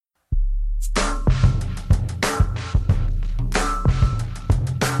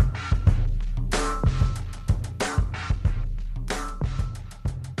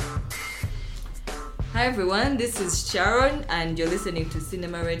Hi everyone, this is Sharon and you're listening to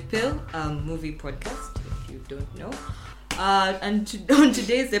Cinema Red Pill, movie podcast, if you don't know. On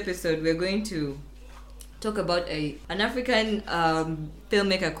today's episode, we're going to talk about an African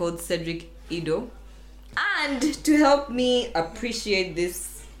filmmaker called Cedric Ido. And to help me appreciate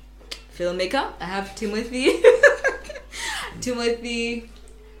this filmmaker, I have Timothy,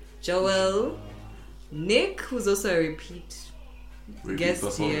 Joel, Nick, who's also a repeat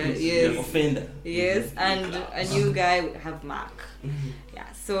guest here. Yes. Offender. Yes, and a new guy we have Mark.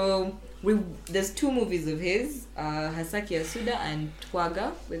 Yeah, so there's two movies of his, Hasaki Yasuda and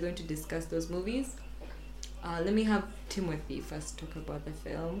Twaga. We're going to discuss those movies. Let me have Timothy first talk about the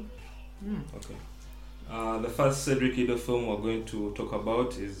film. Okay. The first Cedric Ido film we're going to talk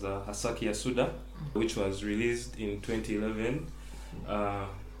about is Hasaki Yasuda, which was released in 2011.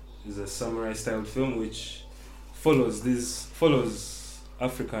 It's a samurai-styled film which follows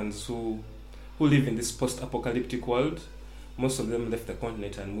Africans who live in this post-apocalyptic world. Most of them left the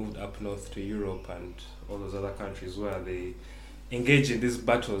continent and moved up north to Europe and all those other countries where they engage in these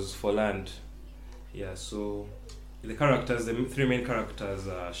battles for land. Yeah, so the three main characters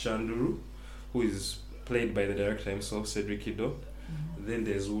are Shanduru, who is played by the director himself, Cedric Ido. Then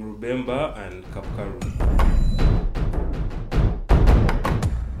there's Urubemba and Kapkaru.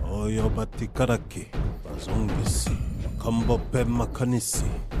 Oyo batikaraki bazongisi kambo pe makanisi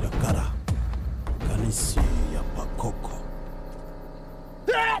yakara kanisi ya pakoko.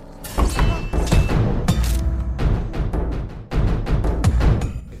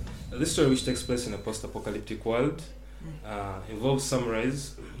 This story, which takes place in a post-apocalyptic world, involves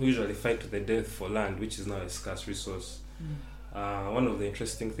samurais who usually fight to the death for land, which is now a scarce resource. One of the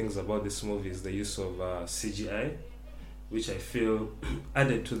interesting things about this movie is the use of CGI, which I feel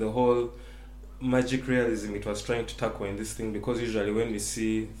added to the whole magic realism it was trying to tackle in this thing, because usually when we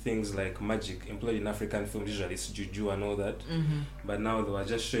see things like magic employed in African films, usually it's juju and all that. But now they were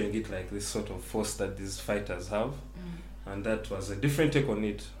just showing it like this sort of force that these fighters have. And that was a different take on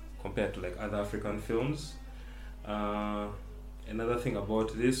it compared to like other African films. Another thing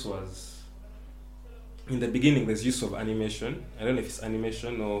about this was, in the beginning there's use of animation. I don't know if it's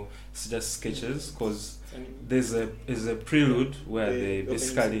animation or it's just sketches, because there's a prelude where they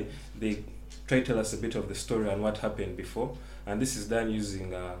try to tell us a bit of the story and what happened before, and this is done using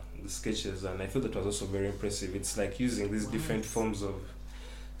the sketches, and I feel that was also very impressive. It's like using these different forms of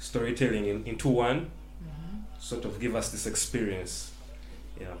storytelling into one, sort of give us this experience.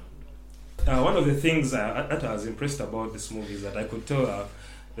 Yeah. One of the things that I was impressed about this movie is that I could tell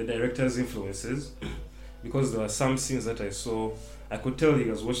the director's influences, because there were some scenes that I saw. I could tell he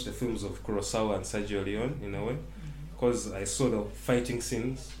has watched the films of Kurosawa and Sergio Leone in a way, because I saw the fighting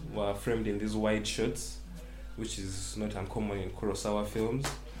scenes were framed in these wide shots, which is not uncommon in Kurosawa films.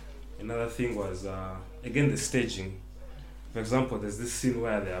 Another thing was, again, the staging. For example, there's this scene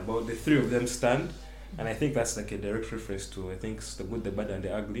where the three of them stand, and I think that's like a direct reference to, I think it's The Good, the Bad, and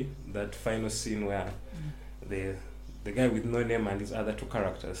the Ugly, that final scene where the guy with no name and his other two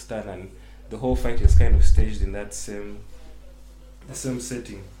characters stand, and the whole fight is kind of staged in that same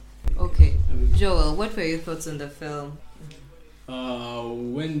setting. Okay, Joel, what were your thoughts on the film?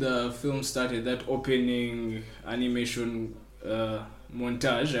 When the film started, that opening animation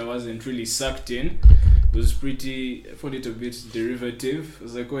montage, I wasn't really sucked in. It was I found it a bit derivative. I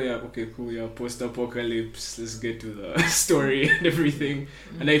was like, oh yeah, okay, cool, yeah, post-apocalypse, let's get to the story and everything.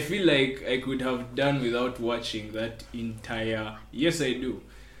 And I feel like I could have done without watching that entire... Yes, I do.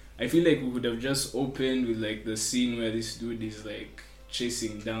 I feel like we could have just opened with like the scene where this dude is like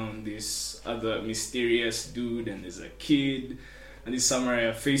chasing down this other mysterious dude, and there's a kid, and this samurai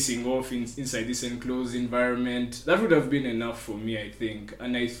are facing off inside this enclosed environment. That would have been enough for me, I think.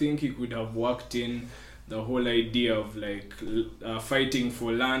 And I think he could have worked in the whole idea of like fighting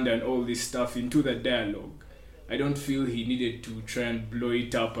for land and all this stuff into the dialogue. I don't feel he needed to try and blow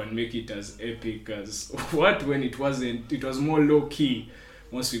it up and make it as epic as when it wasn't. It was more low-key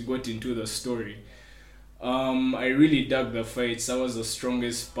once we got into the story. I really dug the fights. That was the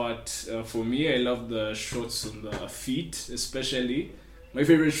strongest part for me. I love the shots on the feet, especially. My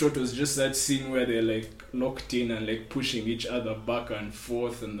favorite shot was just that scene where they're like locked in and like pushing each other back and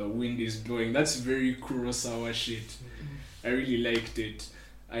forth, and the wind is blowing. That's very Kurosawa shit. I really liked it.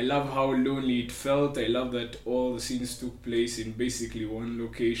 I love how lonely it felt. I love that all the scenes took place in basically one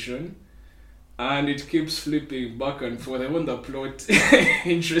location, and it keeps flipping back and forth. I found the plot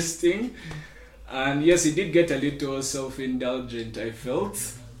interesting. And yes, it did get a little self-indulgent, I felt.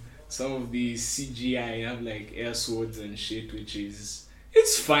 Some of the CGI have like air swords and shit, which is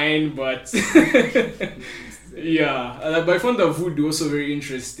It's fine, but yeah. But I found the voodoo also very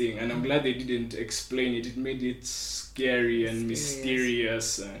interesting, and I'm glad they didn't explain it. It made it scary and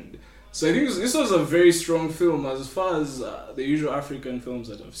mysterious, and so I think this was a very strong film as far as the usual African films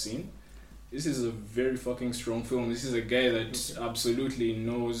that I've seen. This is a very fucking strong film. This is a guy that absolutely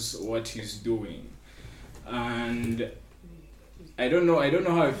knows what he's doing, and I don't know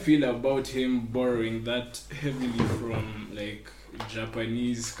how I feel about him borrowing that heavily from like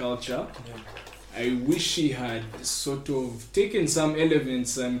Japanese culture. I wish he had sort of taken some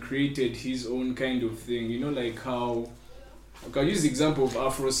elements and created his own kind of thing. You know, like how I'll use the example of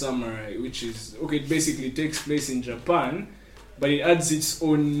Afro Samurai, which is okay. It basically takes place in Japan, but it adds its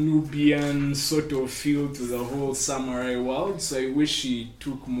own Nubian sort of feel to the whole samurai world. So I wish he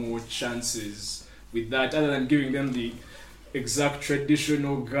took more chances with that, other than giving them the exact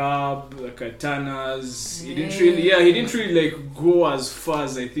traditional garb, the katanas. He didn't really like go as far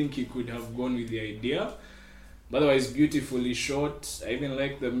as I think he could have gone with the idea. But otherwise, beautifully shot. I even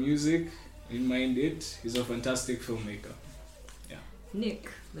like the music. Didn't mind it. He's a fantastic filmmaker. Yeah. Nick,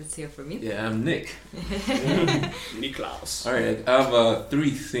 let's hear from you. Yeah, I'm Nick. Niklaus. Alright, I have 3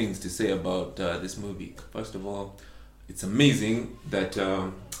 things to say about this movie. First of all, it's amazing that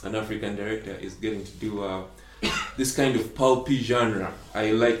an African director is getting to do this kind of pulpy genre.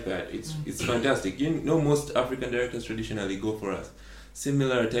 I like that. It's fantastic. You know, most African directors traditionally go for a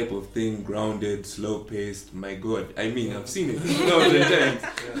similar type of thing, grounded, slow-paced. My God, I mean, I've seen it thousands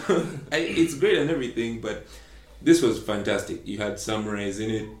of times. It's great and everything, but this was fantastic. You had samurais in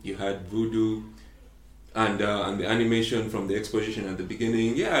it. You had voodoo, and the animation from the exposition at the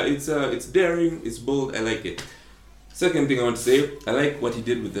beginning. Yeah, it's daring. It's bold. I like it. Second thing I want to say, I like what he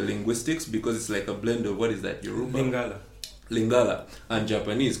did with the linguistics, because it's like a blend of, what is that, Yoruba? Lingala and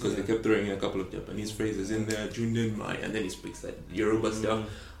Japanese, because they kept throwing in a couple of Japanese phrases in there, Junden Mai, and then he speaks that Yoruba stuff,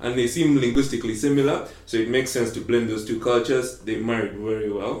 and they seem linguistically similar, so it makes sense to blend those two cultures. They married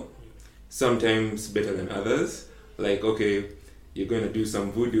very well, sometimes better than others. Like, okay, you're going to do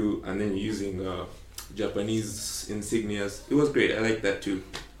some voodoo, and then you're using Japanese insignias. It was great. I like that too.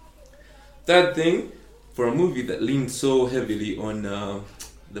 Third thing, for a movie that leaned so heavily on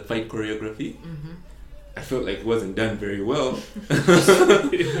the fight choreography, I felt like it wasn't done very well.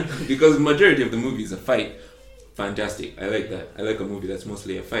 Because majority of the movie is a fight. Fantastic. I like that. I like a movie that's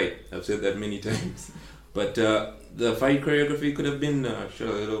mostly a fight. I've said that many times. But the fight choreography could have been shot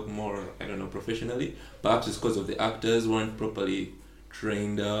a little more, I don't know, professionally. Perhaps it's because of the actors weren't properly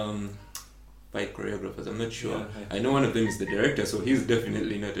trained fight choreographers. I'm not sure. Yeah, I know one of them is the director, so he's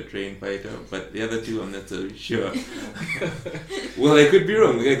definitely not a trained fighter. But the other two, I'm not so sure. Well, I could be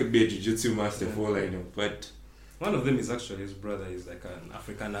wrong. The guy could be a jiu-jitsu master for all I know. But one of them is actually his brother. He's like an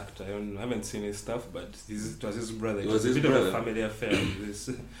African actor. I haven't seen his stuff, but it was his brother. It was his brother. Of a family affair.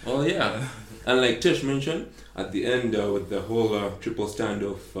 Oh yeah. And like Tesh mentioned, at the end with the whole triple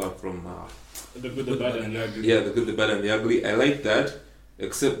standoff from The Good, the Bad, and the Ugly. Yeah, The Good, the Bad, and the Ugly. I like that.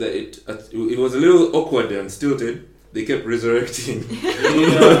 Except that it was a little awkward and stilted. They kept resurrecting,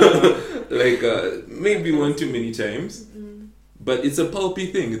 like maybe one too many times. But it's a pulpy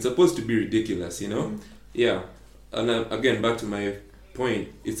thing. It's supposed to be ridiculous, you know. Yeah, and again back to my point.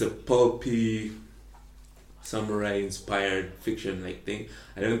 It's a pulpy, samurai-inspired fiction-like thing.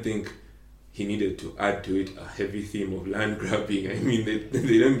 I don't think he needed to add to it a heavy theme of land grabbing. I mean,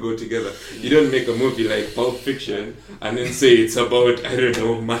 they don't go together. You don't make a movie like Pulp Fiction and then say it's about, I don't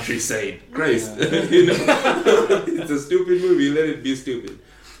know, matricide. Christ. You know? It's a stupid movie. Let it be stupid.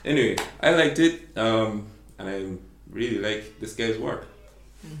 Anyway, I liked it. And I really like this guy's work.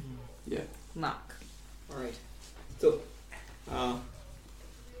 Yeah. Mark. Alright. So,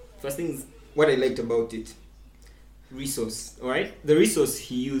 first thing is what I liked about it. Resource, alright? The resource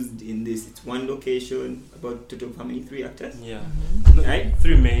he used in this, it's one location, about total of how many? 3 actors? Yeah. Right?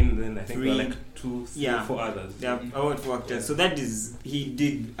 3 main, then I think there are 3, like 2, 3, yeah. 4 others. Yeah, about 4 actors. Yeah. So that is, he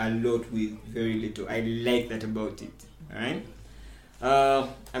did a lot with very little. I like that about it, alright?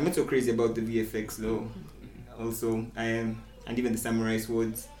 I'm not so crazy about the VFX though. Also, I am, and even the samurai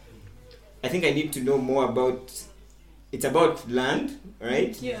swords. I think I need to know more about. It's about land,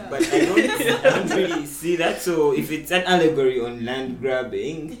 right? Yeah. But I don't really see that. So if it's an allegory on land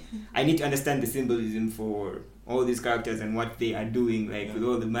grabbing, I need to understand the symbolism for all these characters and what they are doing, like with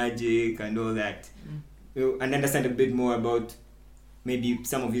all the magic and all that. And understand a bit more about maybe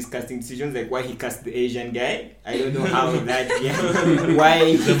some of his casting decisions, like why he cast the Asian guy. I don't know how that, yeah.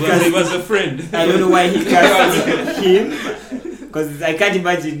 Why he was a friend. I don't know why he cast him. Because I can't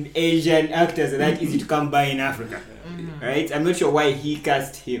imagine Asian actors are that easy to come by in Africa. Right? I'm not sure why he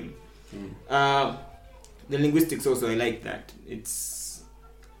cast him. The linguistics also, I like that. It's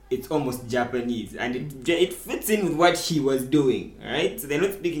it's almost Japanese, and it fits in with what he was doing. Right, so they're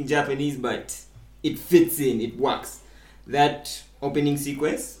not speaking Japanese, but it fits in. It works. That opening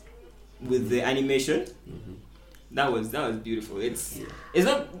sequence with the animation, that was beautiful. It's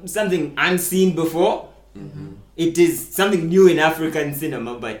not something unseen before. It is something new in African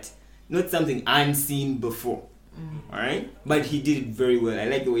cinema, but not something unseen before. All right, but he did it very well. I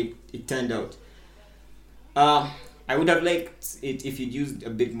like the way it turned out. I would have liked it if you'd used a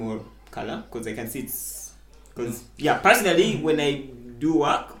bit more color, because I can see personally, when I do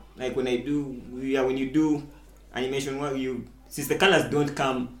work, like when you do animation work, since the colors don't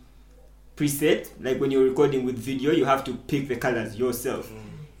come preset, like when you're recording with video, you have to pick the colors yourself.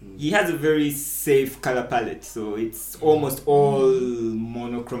 He has a very safe color palette, so it's almost all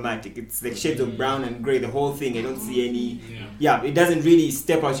monochromatic. It's like shades of brown and gray, the whole thing. I don't see any. It doesn't really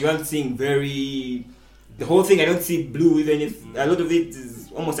step out. You aren't seeing the whole thing. I don't see blue, even if a lot of it is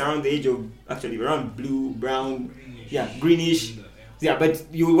almost around the age of, actually around blue, brown, greenish. But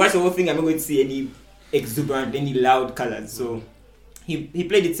you watch the whole thing, I'm not going to see any exuberant, any loud colors. So he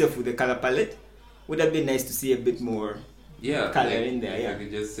played itself with the color palette. Would have been nice to see a bit more color in there. I could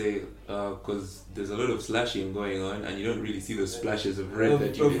just say, because there's a lot of slashing going on, and you don't really see those splashes of red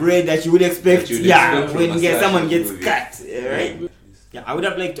that you would expect. When someone gets cut, right? Yeah, I would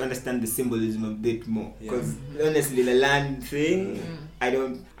have liked to understand the symbolism a bit more, because honestly, the land thing, I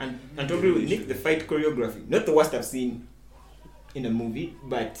don't. And to agree with Nick, the fight choreography, not the worst I've seen in a movie,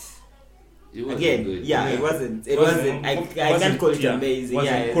 but it wasn't again, good. It wasn't. I can't call it amazing.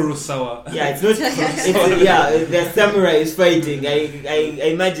 Kurosawa. It's not. The samurai is fighting. I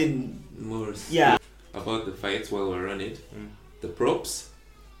imagine more. About the fights while we're on it, the props.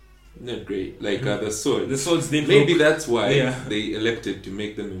 Not great. Like the swords. The swords didn't Maybe look, that's why they elected to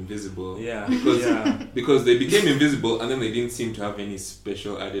make them invisible. Because they became invisible and then they didn't seem to have any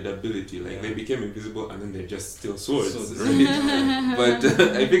special added ability. Like they became invisible and then they're just still swords. Right? But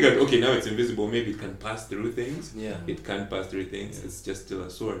I figured, okay, now it's invisible. Maybe it can pass through things. It can pass through things. It's just still a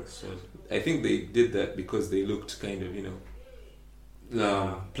sword. I think they did that because they looked kind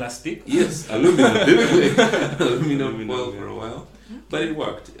of, plastic. Yes, aluminum. Aluminum foil for a while. But it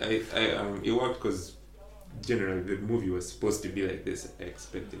worked. It worked because generally the movie was supposed to be like this. I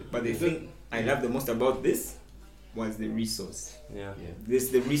expected it. But the thing I love the most about this was the resource.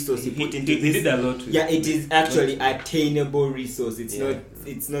 The resource he put into this. He did a lot. It is actually attainable resource. It's not.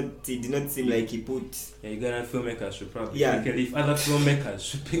 It did not seem like he put. Uganda filmmakers should probably take a leaf. Other filmmakers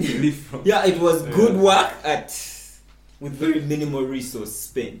should pick a leaf from. It was good work with very minimal resource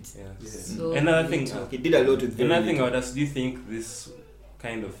spent. So another thing, he did a lot with very another thing I would ask, do you think this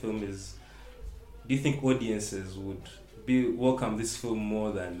kind of film do you think audiences would welcome this film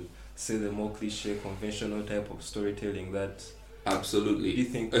more than, say, the more cliche, conventional type of storytelling that... Absolutely. Do you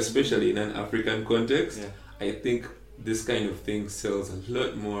think... Especially in an African context, I think this kind of thing sells a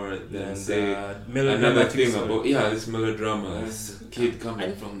lot more than say another thing about this melodrama, this kid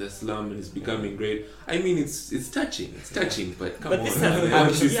coming from the slum and is becoming great. I mean, it's touching, but come on, this has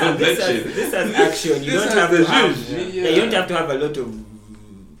action. This has action. You don't have to have a lot of.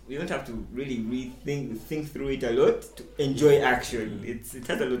 You don't have to really think through it a lot to enjoy action. It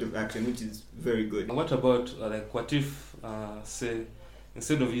has a lot of action, which is very good. What about what if say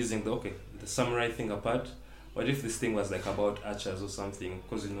instead of using the samurai thing apart? What if this thing was about archers or something?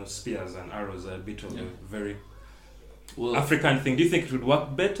 Because spears and arrows are a bit of a very African thing. Do you think it would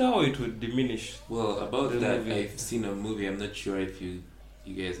work better or it would diminish? Well, about that, I've seen a movie. I'm not sure if you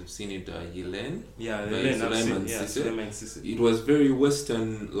guys have seen it. Yelen. Yelen. It was very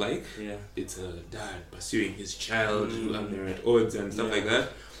Western-like. It's a dad pursuing his child, and they're at odds and stuff like that.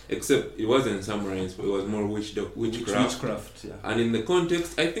 Except it wasn't samurais, but it was more witchcraft. And in the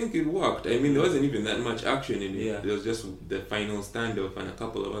context, I think it worked. I mean, there wasn't even that much action in it. There was just the final standoff and a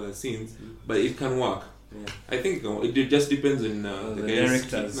couple of other scenes. But it can work. I think it just depends on the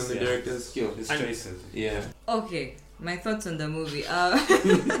director's skill, his choices. Okay, my thoughts on the movie.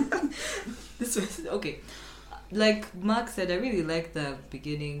 This was okay. Like Mark said, I really liked the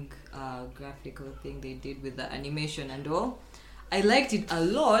beginning graphical thing they did with the animation and all. I liked it a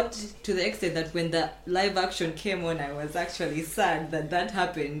lot to the extent that when the live action came on, I was actually sad that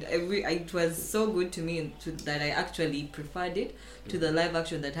happened. It was so good to me that I actually preferred it to the live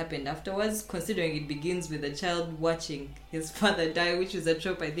action that happened afterwards, considering it begins with a child watching his father die, which is a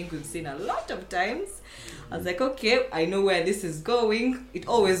trope I think we've seen a lot of times. I was like, okay, I know where this is going. It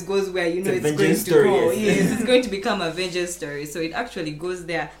always goes where it's going to go. Yes, it's going to become a vengeance story. So it actually goes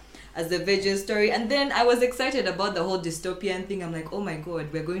there. as the Virgin story. And then I was excited about the whole dystopian thing. I'm like, oh my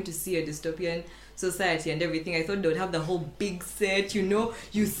god, we're going to see a dystopian society and everything. I thought they would have the whole big set, you know.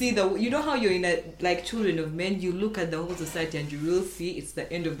 You see you know how you're in a, like, Children of Men, you look at the whole society and you will see it's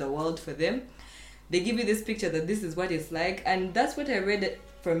the end of the world for them. They give you this picture that this is what it's like, and that's what I read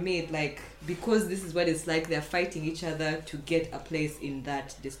from it, like, because this is what it's like, they're fighting each other to get a place in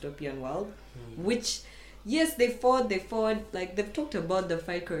that dystopian world. Which, yes, they fought, like, they've talked about the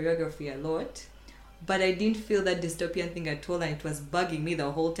fight choreography a lot, but I didn't feel that dystopian thing at all, and it was bugging me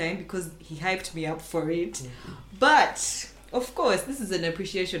the whole time because he hyped me up for it. But of course, this is an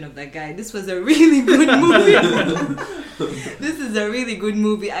appreciation of the guy. This was a really good movie. This is a really good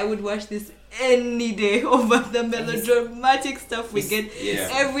movie. I would watch this any day over the melodramatic stuff we get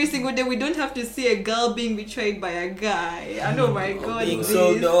every single day. We don't have to see a girl being betrayed by a guy. And oh my god, being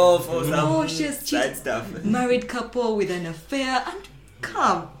sold off or some she's that stuff. Married couple with an affair. And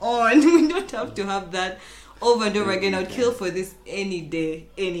come on, we don't have to have that over and over again. I'd kill for this any day,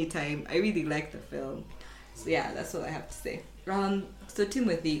 anytime. I really like the film. So yeah, that's all I have to say. So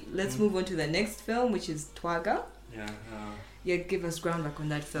Timothy, let's move on to the next film, which is Twaga. Yeah, give us groundwork on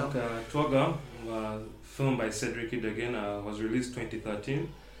that film. Okay, Twaga, film by Cedric Idegen, was released 2013.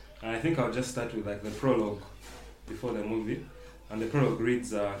 And I think I'll just start with like the prologue before the movie. And the prologue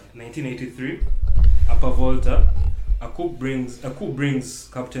reads, 1983, Upper Volta, a coup brings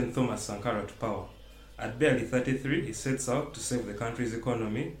Captain Thomas Sankara to power. At barely 33, he sets out to save the country's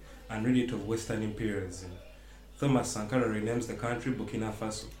economy and rid it of Western imperialism. Thomas Sankara renames the country Burkina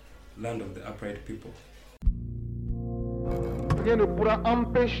Faso, land of the upright people. Rien ne pourra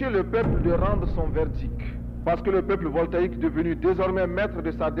empêcher le peuple de rendre son verdict, parce que le peuple voltaïque, devenu désormais maître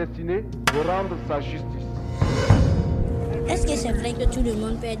de sa destinée, de rendre sa justice. Est-ce que c'est vrai que tout le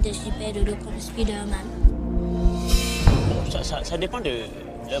monde peut être des super-héros comme Spider-Man? Ça dépend de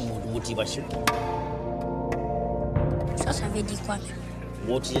leur motivation. Ça veut dire quoi?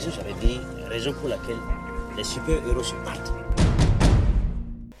 Motivation, ça veut dire raison pour laquelle les super-héros se battent.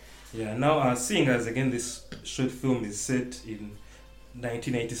 Yeah, now seeing as again this short film is set in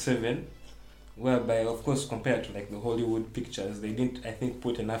 1987, whereby of course compared to like the Hollywood pictures, they didn't, I think,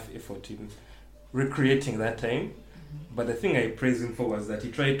 put enough effort in recreating that time. But the thing I praised him for was that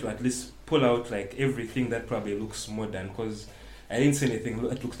he tried to at least pull out like everything that probably looks modern, because I didn't see anything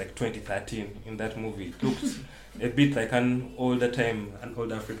that looks like 2013 in that movie. It looked a bit like an older time, an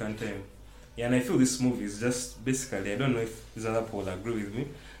old African time. Yeah, and I feel this movie is just basically, I don't know if these other people will agree with me,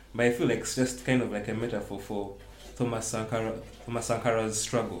 but I feel like it's just kind of like a metaphor for Thomas Sankara's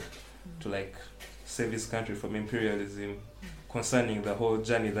struggle to like save his country from imperialism, concerning the whole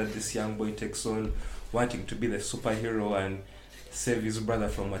journey that this young boy takes on, wanting to be the superhero and save his brother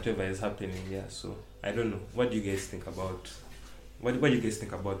from whatever is happening. Yeah, so I don't know. What do you guys think about? What do you guys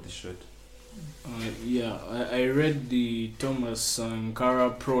think about this shot? I read the Thomas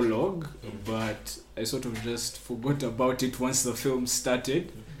Sankara prologue, but I sort of just forgot about it once the film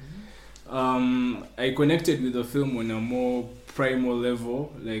started. I connected with the film on a more primal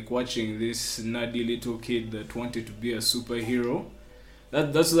level, like watching this nerdy little kid that wanted to be a superhero.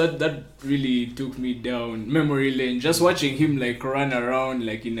 That really took me down memory lane. Just watching him like run around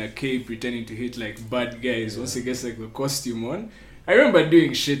like in a cape pretending to hit like bad guys once he gets like the costume on. I remember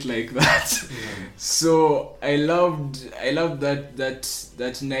doing shit like that. So I loved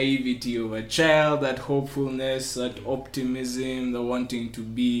that naivety of a child, that hopefulness, that optimism, the wanting to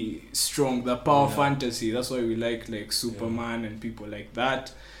be strong, the power fantasy. That's why we like Superman and people like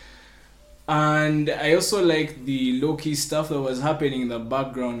that. And I also like the low-key stuff that was happening in the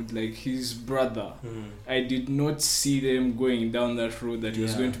background, like his brother. I did not see them going down that road that he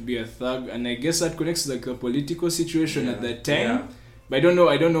was going to be a thug, and I guess that connects to like the political situation at that time. But I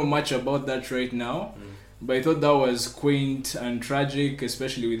don't know much about that right now. But I thought that was quaint and tragic,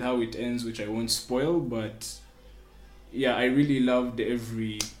 especially with how it ends, which I won't spoil. But yeah, I really loved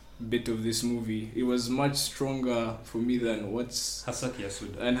every bit of this movie. It was much stronger for me than Hasaki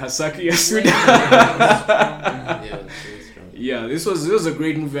Yasuda. And Hasaki Yasuda. Yeah, this was a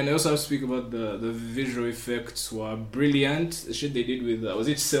great movie, and I also have to speak about the visual effects were brilliant. The shit they did with was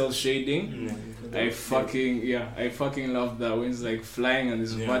it cell shading? I fucking love that when it's like flying on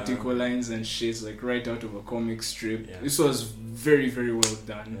these vertical lines and shit, like right out of a comic strip. This was very, very well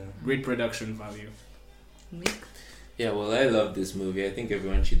done. Great production value. Nick? Yeah, well, I love this movie. I think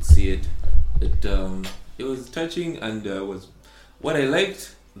everyone should see it. It was touching, and was what I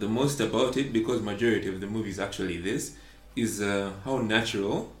liked the most about it, because majority of the movie is actually this, is how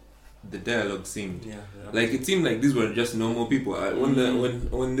natural the dialogue seemed. Yeah. Like it seemed like these were just normal people.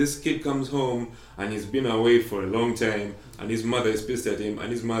 When this kid comes home and he's been away for a long time and his mother is pissed at him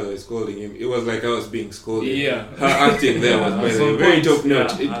and his mother is scolding him, it was like I was being scolded. Yeah. Her acting there was by the way, very top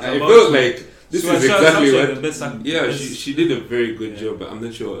notch. Yeah, I felt like this is exactly what. The best She did a very good job. I'm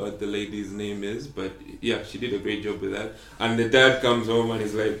not sure what the lady's name is, but yeah, she did a great job with that. And the dad comes home and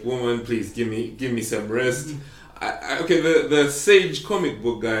he's like, "Woman, please give me some rest." Okay, the sage comic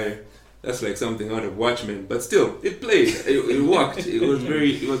book guy, that's like something out of Watchmen, but still, it played. It worked. It was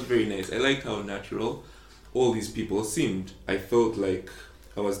very nice. I liked how natural all these people seemed. I felt like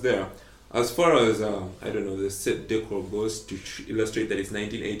I was there. As far as the set decor goes, to illustrate that it's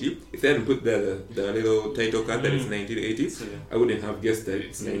 1980. If they hadn't put the little title card that it's 1980, I wouldn't have guessed that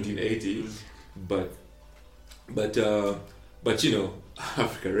it's 1980. But you know,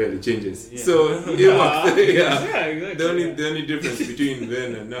 Africa rarely changes. Yeah. So it worked. Yeah, exactly. The only difference between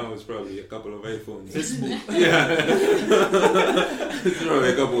then and now is probably a couple of iPhones. Yeah. It's probably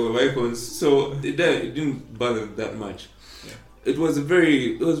a couple of iPhones. So it didn't bother that much. Yeah. It was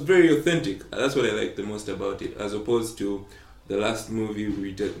very authentic. That's what I liked the most about it, as opposed to the last movie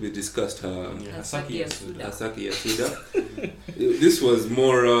we discussed, Hasaki Yasuda. This was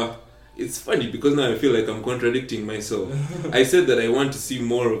more. It's funny because now I feel like I'm contradicting myself. I said that I want to see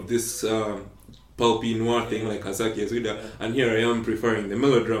more of this pulpy noir thing like Hasaki Yasuda, and here I am preferring the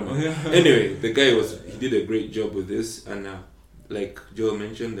melodrama. Anyway, the guy he did a great job with this, and like Joel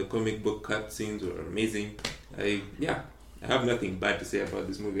mentioned, the comic book cut scenes were amazing. I have nothing bad to say about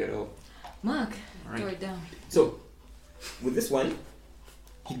this movie at all. Mark, throw it down. So, with this one,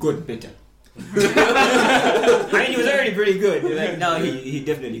 he got better. I mean, he was already pretty good. Like now, he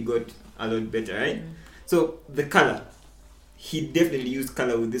definitely got a lot better, right? So the color, he definitely used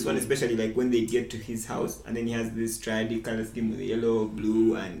color with this one, especially like when they get to his house, and then he has this triadic color scheme with the yellow,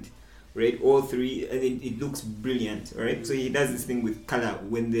 blue, and red, all three, and it looks brilliant, right? So he does this thing with color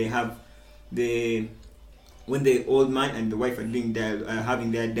when they have when the old man and the wife are doing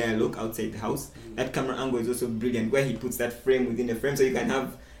having their dialogue outside the house. That camera angle is also brilliant, where he puts that frame within the frame, so you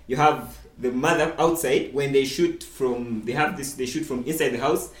have the mother outside. When they shoot from inside the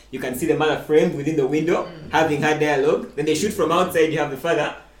house, you can see the mother framed within the window having her dialogue. Then they shoot from outside, you have the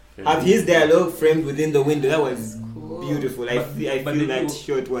father have his dialogue framed within the window. That was beautiful. I feel that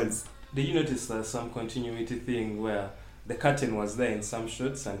shot was. Did you notice some continuity thing where the curtain was there in some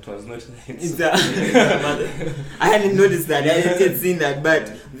shots and it was not there in some? I hadn't noticed that. I hadn't seen that,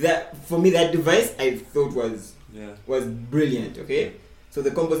 but that for me, that device I thought was brilliant. Okay, so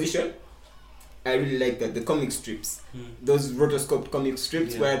the composition, I really like that. The comic strips, those rotoscope comic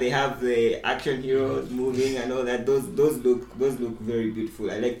strips where they have the action heroes moving and all that. Those look very beautiful.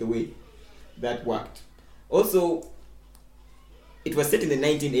 I like the way that worked. Also, it was set in the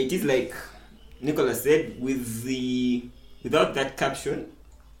 1980s, like Nicholas said, without that caption,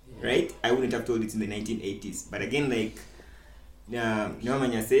 right? I wouldn't have told it's in the 1980s. But again, like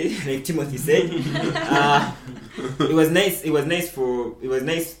Noamanya said, like Timothy said, it was nice. It was nice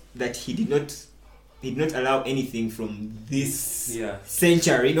that he did not allow anything from this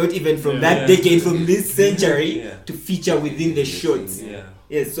century, not even from that decade, from this century to feature within the shots.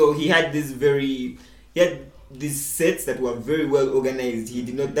 Yes, so he had these sets that were very well organized.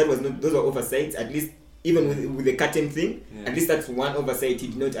 Those were oversights, at least. Even with the curtain thing, at least that's one oversight he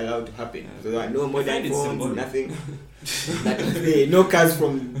did not allow to happen. So there are no modern phones, nothing. That was there. No cars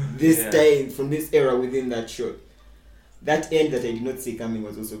from this time, from this era within that shot. That end that I did not see coming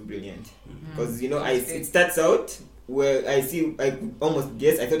was also brilliant. Because, it starts out where I could almost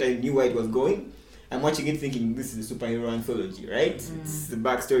guess, I thought I knew where it was going. I'm watching it thinking this is a superhero anthology, right? It's the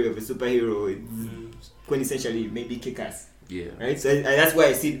backstory of a superhero. It's quintessentially maybe Kick-Ass. Yeah. Right. So that's why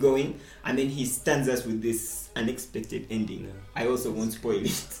I see it going, and then he stuns us with this unexpected ending. I also won't spoil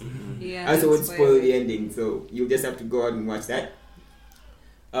it. I also won't spoil the ending, so you'll just have to go out and watch that.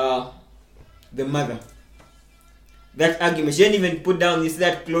 The mother. That argument, she didn't even put down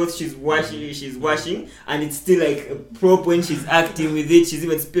that cloth she's washing, and it's still like a prop when she's acting with it. She's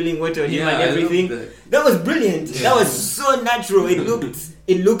even spilling water on him and everything. That was brilliant. That was so natural. It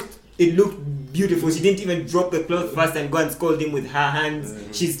looked beautiful. She didn't even drop the cloth first and go and scold him with her hands.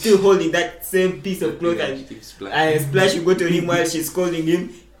 She's still holding that same piece of cloth and splash you go to him while she's scolding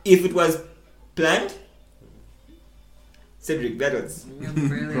him. If it was planned, Cedric, that was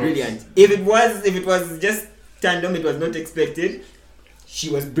brilliant. If it was just tandem, it was not expected. She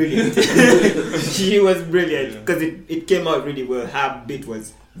was brilliant. She was brilliant because it came out really well. Her bit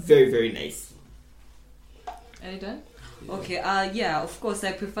was very, very nice. Are you done? Okay, of course,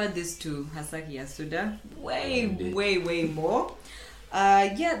 I prefer this to Hasaki Yasuda way more.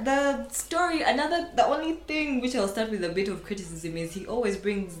 The story, the only thing which I'll start with a bit of criticism is he always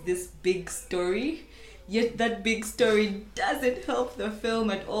brings this big story, yet that big story doesn't help the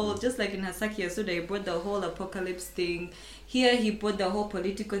film at all. Just like in Hasaki Yasuda, he brought the whole apocalypse thing. Here he brought the whole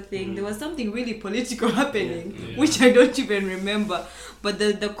political thing. There was something really political happening, which I don't even remember. But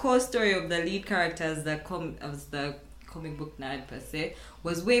the core story of the lead character as the comic book nerd per se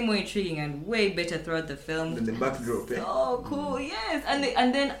was way more intriguing and way better throughout the film. And the backdrop, Oh, cool, yes.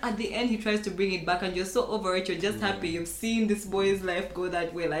 And then at the end he tries to bring it back and you're so over it, you're just happy you've seen this boy's life go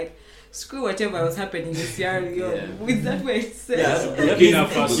that way. Like, screw whatever was happening in Sierra Leone. Is that where it's said? Burkina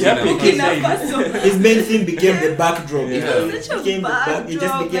Faso. His main thing became the backdrop. It was such a backdrop. It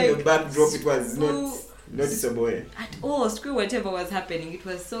just became the backdrop. It was so not noticeable. At all. Screw whatever was happening. It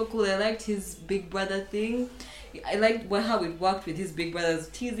was so cool. I liked his big brother thing. I liked how it worked with his big brothers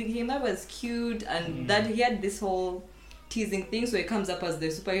teasing him. That was cute, and that he had this whole teasing thing, so he comes up as the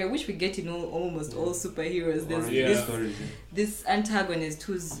superhero, which we get in almost all superheroes. There's this antagonist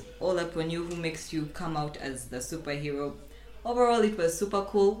who's all up on you, who makes you come out as the superhero. Overall, it was super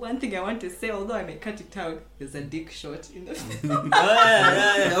cool. One thing I want to say, although I may cut it out, is a dick shot in the film.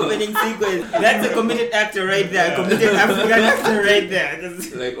 Opening sequence. That's a committed actor right there. Committed African actor right there.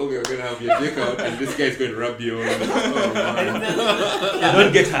 Like, okay, we're gonna have your dick out, and this guy's going to rub you on.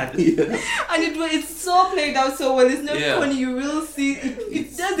 Don't get hurt. And it's so played out so well. It's not funny. You will see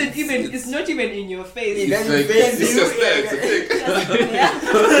it doesn't even. It's not even in your face. It's like, it's just there. It's a dick.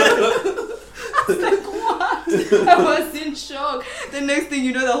 I was like, what? I was in shock. The next thing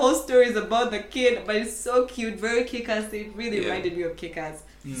you know, the whole story is about the kid, but it's so cute, very kick-ass. It really reminded me of Kick-Ass.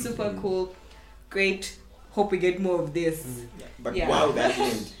 Super cool, great. Hope we get more of this. But wow, that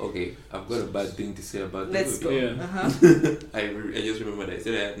end. Okay, I've got a bad thing to say about Let's the movie. go. I just remembered I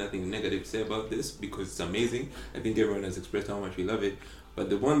said I had nothing negative to say about this because it's amazing. I think everyone has expressed how much we love it. But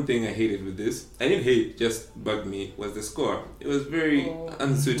the one thing I hated with this, I didn't hate, just bugged me, was the score. It was very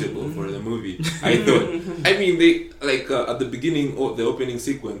unsuitable for the movie, I thought. I mean, they, like, at the beginning, the opening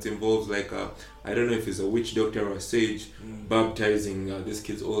sequence involves, like, I don't know if it's a witch doctor or a sage, baptizing this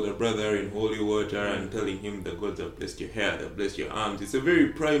kid's older brother in holy water and telling him the gods have blessed your hair, they've blessed your arms. It's a very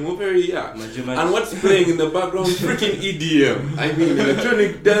primal, very, And what's playing in the background? Freaking EDM. I mean,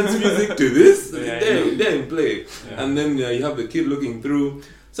 electronic dance music to this? Damn play. Yeah. And then you have the kid looking through.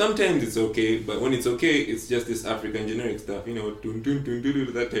 Sometimes it's okay, but when it's okay, it's just this African generic stuff, you know, dun, dun, dun, dun,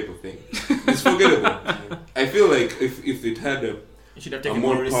 dun, that type of thing. It's forgettable. I feel like if it had a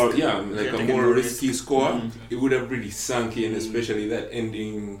more risky score, it would have really sunk in, especially that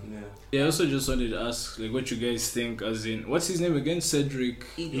ending. I also just wanted to ask, like, what you guys think, as in, what's his name again? Cedric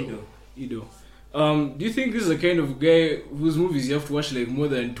Ido. Do you think this is the kind of guy whose movies you have to watch like more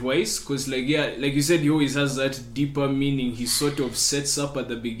than twice? Because like you said, he always has that deeper meaning he sort of sets up at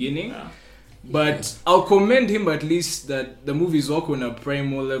the beginning. But I'll commend him at least that the movies work on a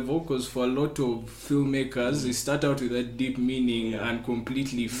primal level, because for a lot of filmmakers they start out with that deep meaning and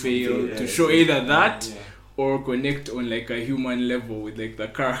completely fail to show either that or connect on like a human level with like the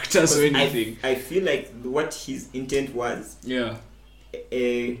characters or anything. I feel like what his intent was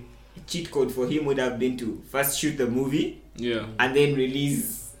a cheat code for him would have been to first shoot the movie and then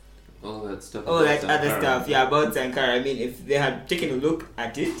release all that stuff, all that other stuff about Sankara. I mean, if they had taken a look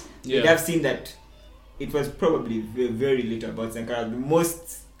at it, they'd have seen that it was probably very, very little about Sankara. The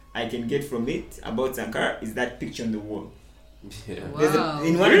most I can get from it about Sankara is that picture on the wall. Wow.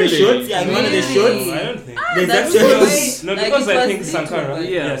 In one of the shots, one of the shots, I don't think. there's because actually because I think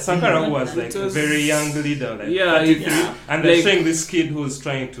Sankara, Sankara was like a very young leader, like 33, and they're showing this kid who's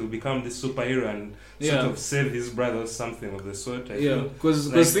trying to become this superhero and sort of save his brother or something of the sort. Because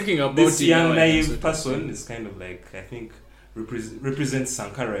thinking about this it young now, naive person is kind of like, I think, represents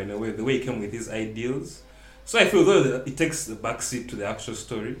Sankara in a way, the way he came with his ideals. So I feel though it takes the backseat to the actual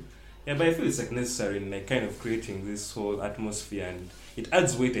story. Yeah, but I feel it's like necessary in like kind of creating this whole atmosphere, and it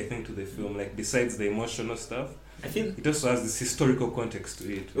adds weight, I think, to the film. Like besides the emotional stuff, I think it also has this historical context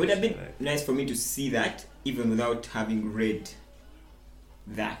to it. It would have been nice for me to see that even without having read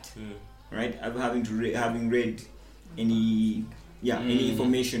that, right? Having read any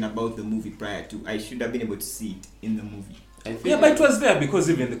information about the movie prior to, I should have been able to see it in the movie. But it was there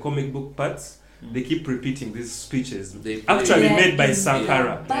because even the comic book parts, they keep repeating these speeches actually made by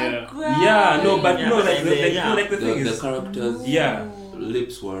Sankara. Like the thing is, the characters'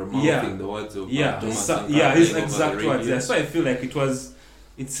 lips were mouthing the words of his exact words. So I feel like it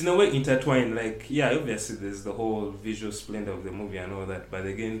it's in a way intertwined. Like, yeah, obviously there's the whole visual splendor of the movie and all that, but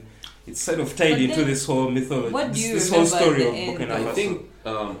again, it's sort of tied But into then, this whole mythology, what do you this whole remember story at of the end? Burkina I Faso. think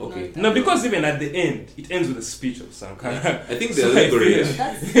okay. No, because even at the end, it ends with a speech of Sankara. I think the So allegory.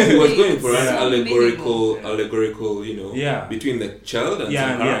 That's He was big. going for an So allegorical, Yeah. between the child and Yeah,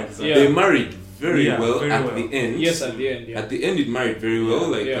 Sankara. yeah, exactly. Yeah. They married very Yeah, well very at well. the end. Yes, at the end. Yeah. At the end, it married very well.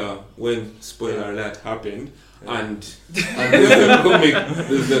 Like Yeah. when spoiler alert happened, Yeah. and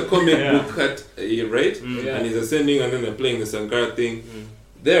there's the comic Yeah. book cut, right? Yeah. And he's ascending, and then they're playing the Sankara thing.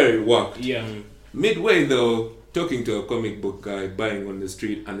 There it worked. Yeah. Midway though, talking to a comic book guy buying on the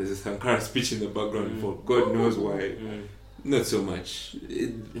street, and there's a Sankara speech in the background for God knows why. Not so much.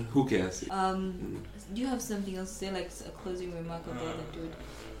 Who cares? Do you have something else to say, like a closing remark about the dude?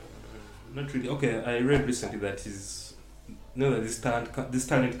 Not really. Okay, I read recently that he's that this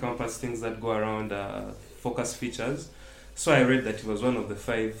talent campus things that go around focus features. So I read that he was one of the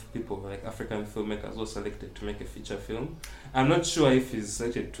 5 people, like African filmmakers, who were selected to make a feature film. I'm not sure if he's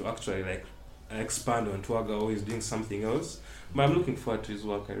selected to actually like expand on Twaga or he's doing something else. But I'm looking forward to his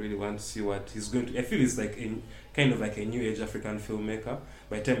work. I really want to see what he's going to. I feel he's like kind of like a new age African filmmaker.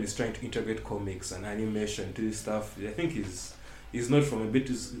 By the time he's trying to integrate comics and animation to this stuff, I think he's not from a bit.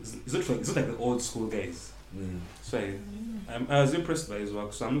 He's not like the old school guys. So I was impressed by his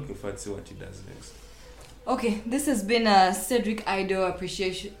work. So I'm looking forward to see what he does next. Okay, this has been a Cedric Ido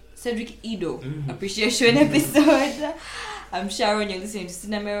appreciation episode. I'm Sharon. You're listening to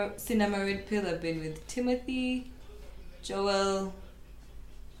Cinema Red Pill. I've been with Timothy, Joel,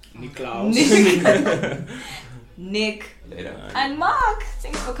 Niklaus. Nick, Later. and Mark.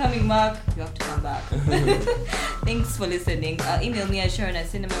 Thanks for coming, Mark. You have to come back. Thanks for listening. Email me at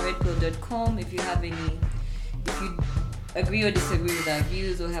sharon@cinemaredpill.com if you agree or disagree with our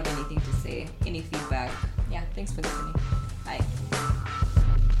views or have anything to say, any feedback. Yeah, thanks for listening. Bye.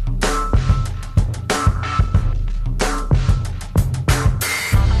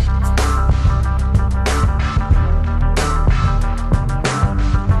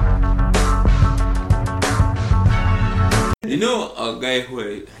 You know a guy who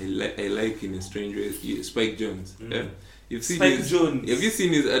I like in a strange way, Spike Jonze. Yeah? You've seen Spike his, Jonze. Have you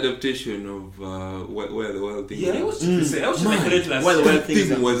seen his adaptation of Where the Wild Things Yeah, I Are? watched it today. I watched it like late last Well, year. well, That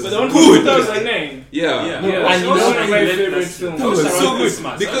thing was But the one from good. 2009. Yeah. Yeah. Yeah, and it's you one know- of my favorite films. That was Around so good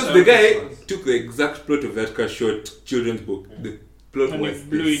Christmas. because Around the guy Christmas. took the exact plot of that short children's book. The plot And was it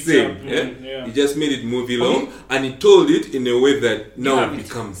blew the it same. up. Yeah? Yeah. He just made it movie long, and he told it in a way that now have it it.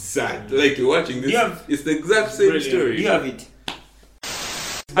 becomes sad. Like you're watching this, You have- it's the exact same Brilliant. story. You have it.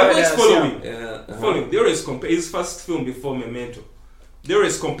 I watched Following. Yeah, Following. They always compare his first film before Memento. They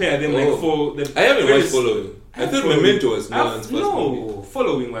always compare them Oh. like for the. I haven't there watched is- Following. I thought Following. Memento was Nolan's first movie. No,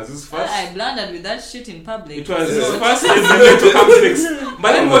 Following was his first. I blundered with that shit in public. It was his Yeah. first, and Memento comes next.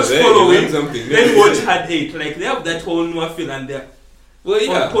 But then watch There, you Following. learned something. Then watch Had 8. Like they have that whole noir feel and they're Well, on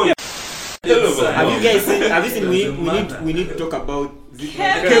yeah. point. Hello, man. Have you guys seen? Have you seen? It We doesn't need to talk about. Kevin.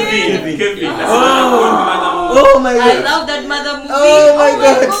 That's Oh my I god! love that mother movie. Oh my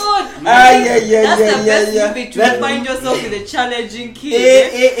God. God. Yeah. That's the best movie to That- find yourself with a challenging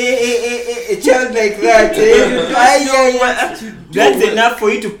kid. A child like that. That's enough for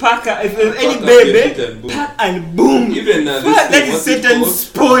you to pack if any Pack up your baby, shit and boom. pack and boom. Even this Fuck, that thing, is what's it Satan's called?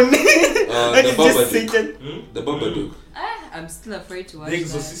 spawn. That The is just Babadook. Satan. The Babadook. I'm still afraid to watch The that.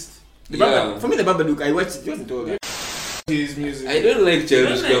 Exorcist. For me, the Babadook, I watched it. Wasn't all that. His music. I don't like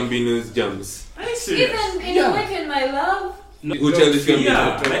Childish Don't like- Gambino's jumps. Are you serious? in Awaken My Love. Who Childish Gambino?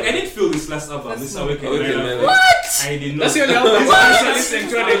 Yeah, like I didn't feel this last album. This Awaken. Okay, man. I did not. That's the only album I listened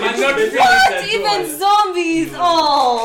to and I did not feel it What? at all. Even zombies? Oh.